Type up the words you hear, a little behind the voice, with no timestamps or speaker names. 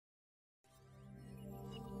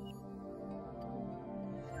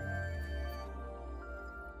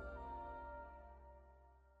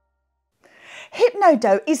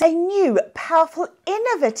Hypno-Dough is a new, powerful,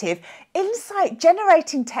 innovative,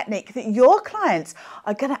 insight-generating technique that your clients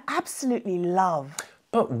are going to absolutely love.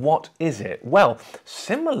 But what is it? Well,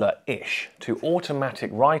 similar-ish to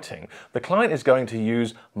automatic writing, the client is going to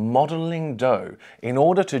use modeling dough in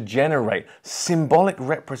order to generate symbolic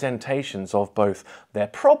representations of both their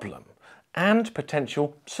problem and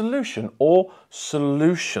potential solution or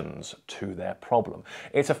solutions to their problem.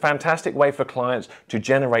 It's a fantastic way for clients to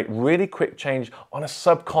generate really quick change on a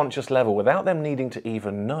subconscious level without them needing to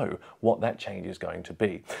even know what that change is going to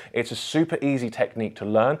be. It's a super easy technique to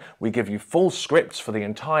learn. We give you full scripts for the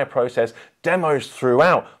entire process, demos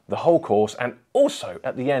throughout the whole course, and also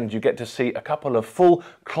at the end you get to see a couple of full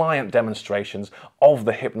client demonstrations of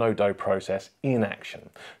the Hypno-Dough process in action.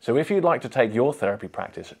 So if you'd like to take your therapy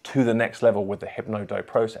practice to the next level with the Hypno-Dough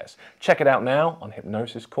process, check it out now on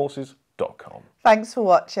hypnosiscourses.com. Thanks for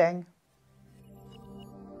watching.